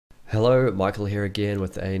Hello, Michael here again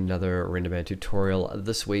with another Renderman tutorial.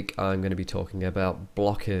 This week I'm going to be talking about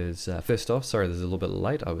blockers. First off, sorry this is a little bit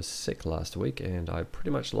late. I was sick last week and I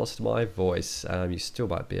pretty much lost my voice. You still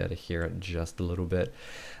might be able to hear it just a little bit.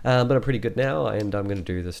 But I'm pretty good now and I'm going to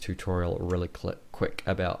do this tutorial really quick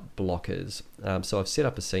about blockers. So I've set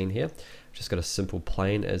up a scene here. I've just got a simple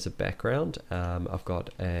plane as a background. I've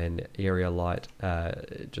got an area light,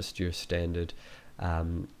 just your standard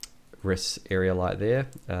RIS area light there,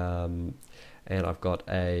 and I've got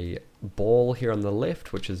a ball here on the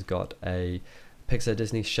left which has got a Pixar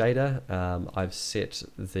Disney shader. I've set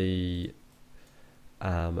the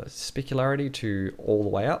specularity to all the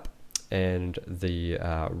way up and the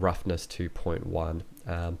roughness to 0.1,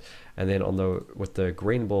 and then on the with the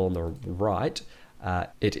green ball on the right,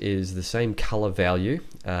 it is the same color value,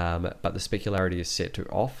 but the specularity is set to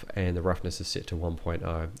off and the roughness is set to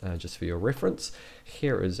 1.0. Just for your reference,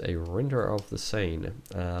 here is a render of the scene.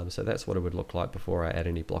 So that's what it would look like before I add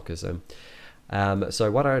any blockers in.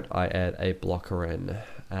 So why don't I add a blocker in?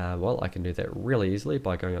 Well, I can do that really easily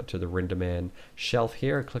by going up to the Renderman shelf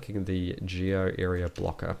here and clicking the Geo Area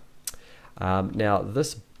Blocker. Now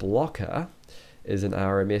this blocker is an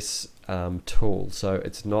RMS tool, so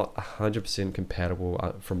it's not 100%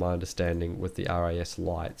 compatible from my understanding with the RIS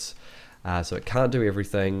lights. So it can't do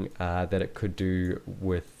everything that it could do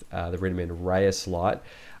with the Renderman RIS light,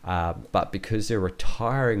 but because they're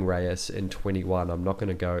retiring RIS in 21, I'm not going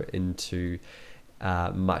to go into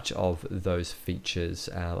much of those features.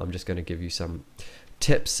 I'm just going to give you some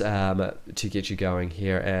tips to get you going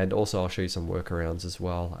here, and also I'll show you some workarounds as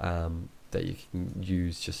well that you can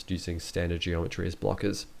use just using standard geometry as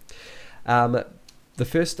blockers. The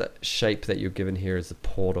first shape that you're given here is the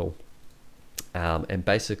portal, and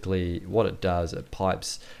basically what it does, it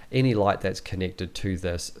pipes any light that's connected to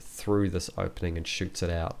this through this opening and shoots it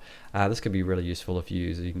out. This can be really useful if you're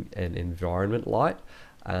using an environment light,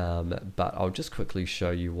 but I'll just quickly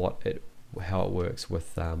show you how it works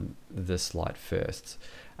with this light first.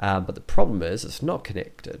 But the problem is it's not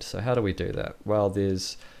connected. So how do we do that? Well,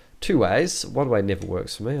 there's two ways. One way never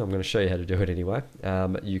works for me. I'm going to show you how to do it anyway.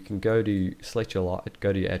 You can go to select your light,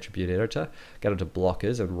 go to your attribute editor, go to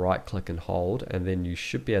blockers and right click and hold, and then you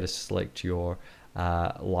should be able to select your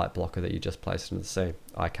light blocker that you just placed into the scene.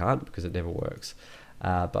 I can't because it never works,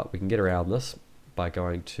 but we can get around this by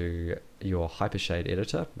going to your hypershade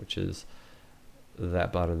editor, which is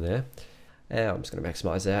that button there. And I'm just going to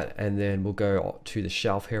maximize that, and then we'll go to the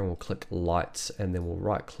shelf here and we'll click lights, and then we'll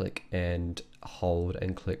right click and hold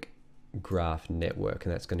and click graph network,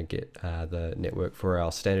 and that's going to get the network for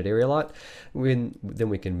our standard area light. Then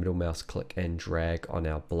we can middle mouse click and drag on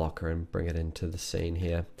our blocker and bring it into the scene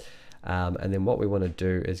here, and then what we want to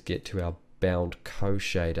do is get to our bound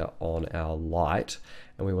co-shader on our light,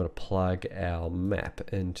 and we want to plug our map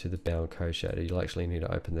into the bound co-shader. You'll actually need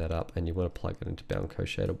to open that up and you want to plug it into bound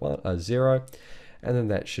co-shader 0, and then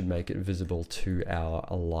that should make it visible to our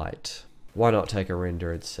light. Why not take a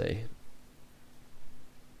render and see?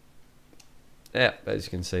 Yeah, as you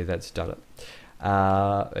can see, that's done it.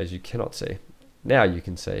 As you cannot see, now you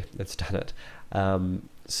can see it's done it.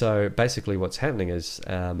 So basically what's happening is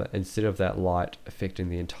instead of that light affecting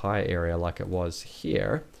the entire area like it was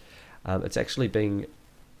here, it's actually being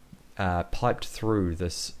piped through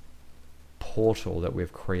this portal that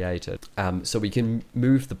we've created. So we can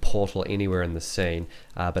move the portal anywhere in the scene,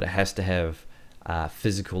 but it has to have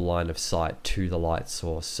physical line of sight to the light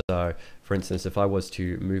source. So for instance, if I was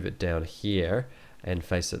to move it down here and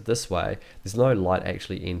face it this way, there's no light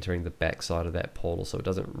actually entering the back side of that portal, so it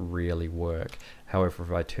doesn't really work. However,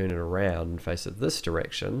 if I turn it around and face it this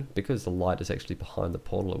direction, because the light is actually behind the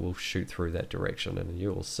portal, it will shoot through that direction, and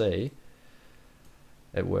you will see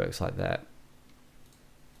it works like that.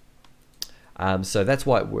 So that's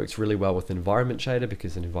why it works really well with environment shader,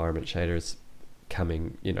 because an environment shader is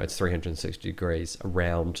coming, it's 360 degrees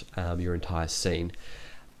around your entire scene.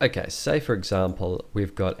 Okay, say for example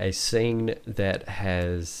we've got a scene that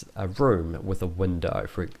has a room with a window.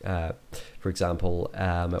 For example,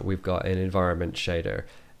 we've got an environment shader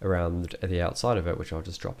around the outside of it, which I'll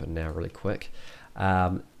just drop in now really quick.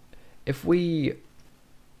 If we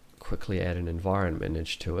quickly add an environment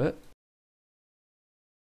image to it,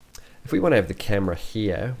 if we want to have the camera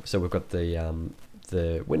here, so we've got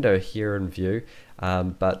the window here in view,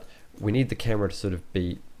 but we need the camera to sort of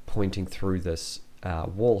be pointing through this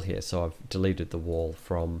wall here, so I've deleted the wall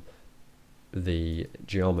from the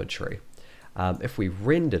geometry. If we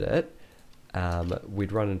rendered it,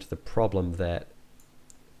 we'd run into the problem that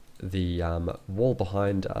the wall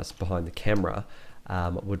behind us, behind the camera,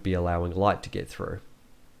 would be allowing light to get through.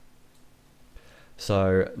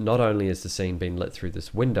 So not only is the scene being lit through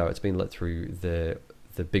this window, it's been lit through the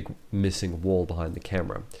big missing wall behind the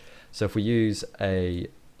camera. So if we use a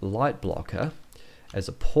light blocker as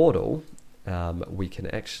a portal, we can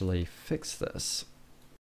actually fix this.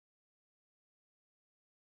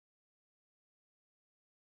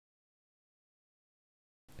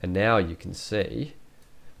 And now you can see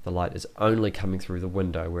the light is only coming through the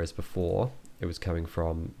window, whereas before it was coming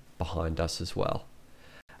from behind us as well.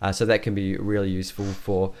 So that can be really useful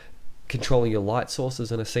for controlling your light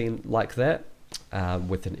sources in a scene like that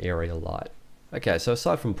with an area light. Okay, so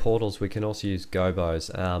aside from portals, we can also use gobos.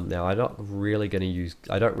 Now I don't really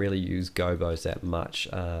use gobos that much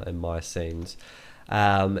in my scenes.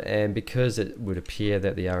 And because it would appear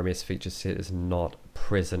that the RMS feature set is not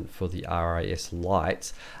present for the RIS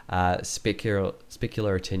lights,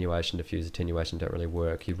 specular attenuation, diffuse attenuation don't really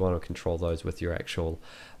work. You'd want to control those with your actual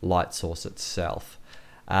light source itself.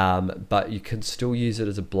 But you can still use it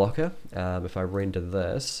as a blocker. If I render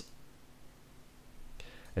this,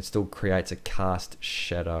 it still creates a cast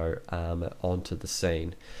shadow onto the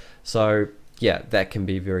scene. So yeah, that can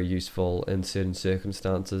be very useful in certain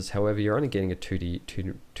circumstances. However, you're only getting a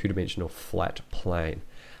two-dimensional flat plane,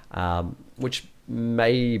 which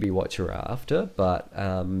may be what you're after, but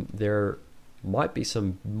there might be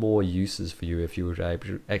some more uses for you if you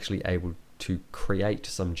were actually able to create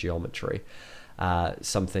some geometry,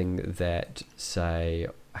 something that, say,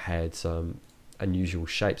 had some unusual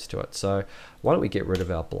shapes to it. So why don't we get rid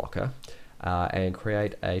of our blocker and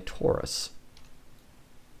create a torus.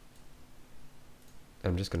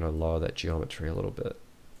 I'm just going to lower that geometry a little bit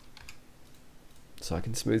so I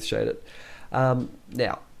can smooth shade it.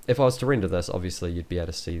 Now, if I was to render this, obviously you'd be able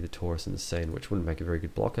to see the torus in the scene, which wouldn't make a very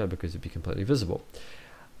good blocker because it'd be completely visible.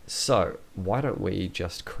 So why don't we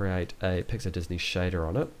just create a Pixar Disney shader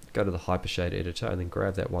on it, go to the Hypershade editor, and then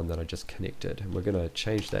grab that one that I just connected. And we're going to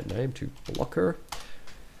change that name to blocker.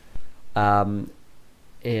 And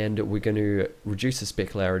we're going to reduce the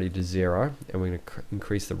specularity to 0, and we're going to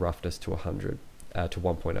increase the roughness to 100. To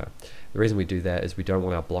 1.0. The reason we do that is we don't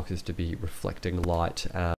want our blockers to be reflecting light,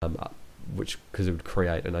 because it would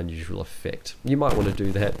create an unusual effect. You might want to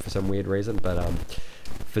do that for some weird reason, but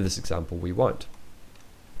for this example we won't.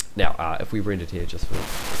 Now if we rendered here just for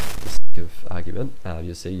the sake of argument,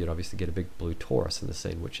 you'll see you'd obviously get a big blue torus in the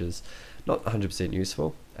scene, which is not 100%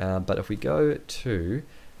 useful, but if we go to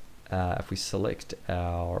if we select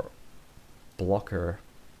our blocker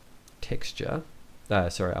texture,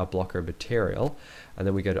 our blocker material, and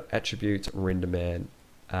then we go to attributes, Renderman,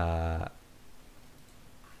 we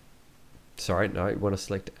want to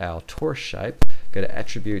select our torus shape, go to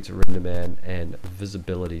attributes, Renderman, and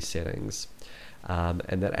visibility settings, and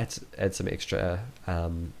that adds some extra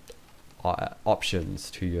options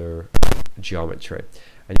to your geometry,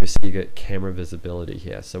 and you'll see you get camera visibility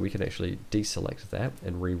here, so we can actually deselect that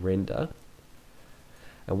and re-render,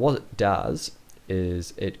 and what it does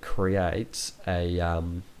is it creates a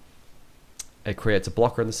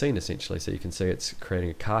blocker in the scene essentially. So you can see it's creating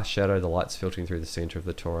a cast shadow, the light's filtering through the center of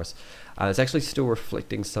the torus. It's actually still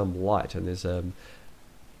reflecting some light, and there's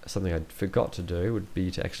something I forgot to do would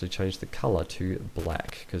be to actually change the color to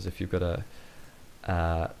black, because if you've got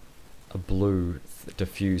a blue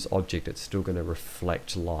diffuse object, it's still going to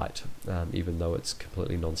reflect light, even though it's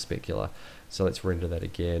completely non-specular. So let's render that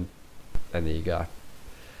again, and there you go.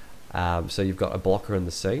 So you've got a blocker in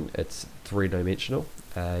the scene, it's three-dimensional,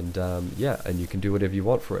 and yeah, and you can do whatever you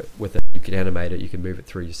want with it. You can animate it, you can move it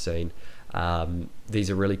through your scene. These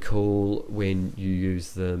are really cool when you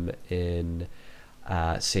use them in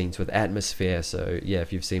scenes with atmosphere. So yeah,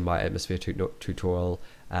 if you've seen my atmosphere tutorial,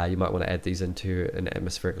 you might want to add these into an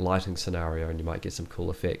atmospheric lighting scenario, and you might get some cool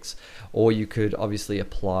effects. Or you could obviously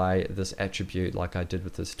apply this attribute like I did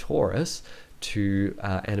with this torus to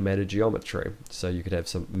animated geometry, so you could have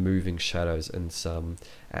some moving shadows in some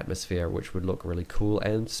atmosphere, which would look really cool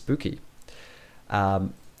and spooky.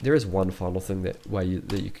 There is one final thing that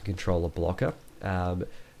you can control a blocker.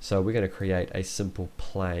 So we're going to create a simple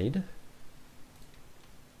plane.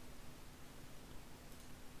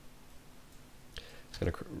 It's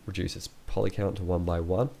going to reduce its poly count to 1 by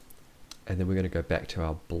 1, and then we're going to go back to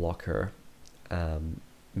our blocker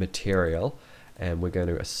material, and we're going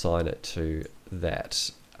to assign it to that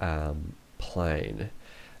plane.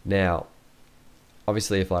 Now,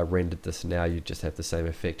 obviously, if I rendered this now, you'd just have the same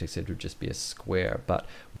effect, except it would just be a square. But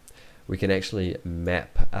we can actually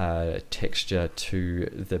map texture to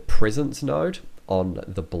the presence node on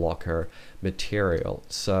the blocker material.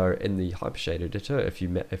 So in the Hypershade editor, if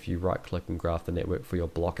you right-click and graph the network for your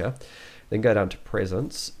blocker, then go down to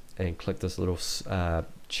presence and click this little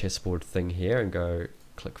chessboard thing here and go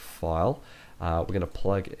click File. we're going to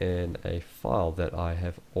plug in a file that I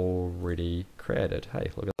have already created.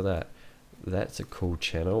 Hey, look at that. That's a cool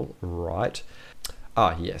channel, right?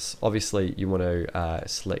 Yes, obviously you want to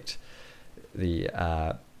select the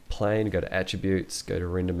plane, go to attributes, go to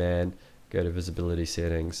Renderman, go to visibility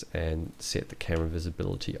settings, and set the camera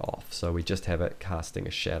visibility off. So we just have it casting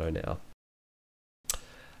a shadow now.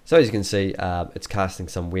 So as you can see, it's casting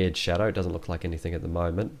some weird shadow. It doesn't look like anything at the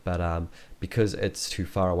moment, but because it's too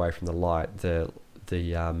far away from the light, the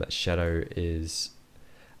shadow is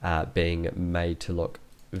being made to look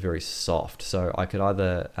very soft. So I could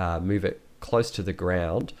either move it close to the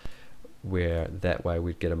ground, where that way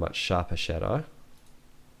we'd get a much sharper shadow,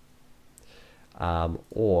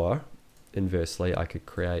 or inversely I could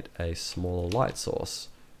create a smaller light source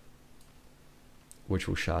which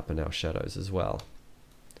will sharpen our shadows as well.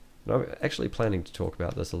 And I'm actually planning to talk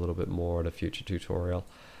about this a little bit more in a future tutorial,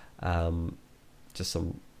 just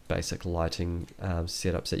some basic lighting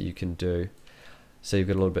setups that you can do so you've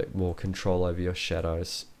got a little bit more control over your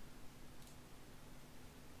shadows.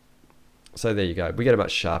 So there you go, we get a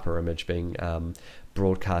much sharper image being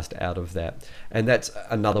broadcast out of that. And that's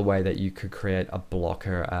another way that you could create a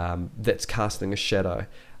blocker that's casting a shadow,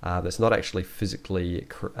 that's not actually physically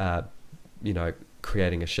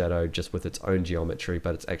creating a shadow just with its own geometry,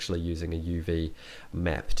 but it's actually using a UV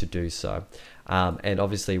map to do so. And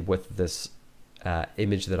obviously with this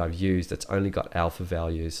image that I've used, it's only got alpha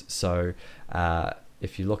values. So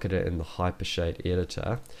if you look at it in the Hypershade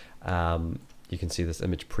editor, you can see this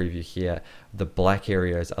image preview here. The black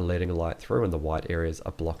areas are letting light through and the white areas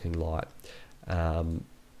are blocking light,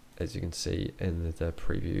 as you can see in the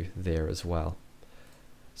preview there as well.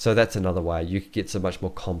 So that's another way. You could get some much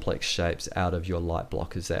more complex shapes out of your light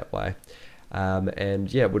blockers that way.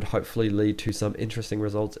 And yeah, it would hopefully lead to some interesting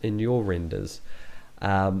results in your renders.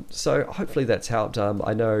 So hopefully that's helped.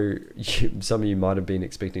 I know some of you might have been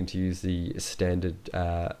expecting to use the standard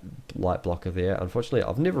light blocker there. Unfortunately,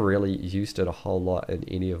 I've never really used it a whole lot in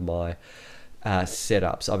any of my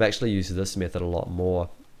setups. I've actually used this method a lot more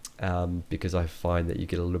because I find that you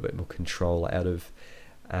get a little bit more control out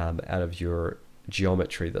of your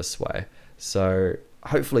geometry this way. So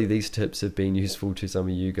hopefully these tips have been useful to some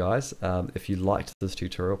of you guys. If you liked this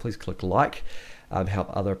tutorial, please click like, help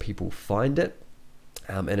other people find it.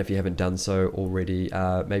 And if you haven't done so already,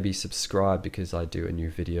 maybe subscribe, because I do a new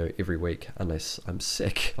video every week, unless I'm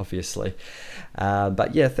sick, obviously.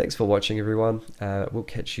 But yeah, thanks for watching, everyone. We'll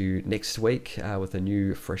catch you next week with a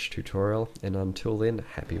new fresh tutorial. And until then,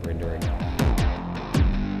 happy rendering.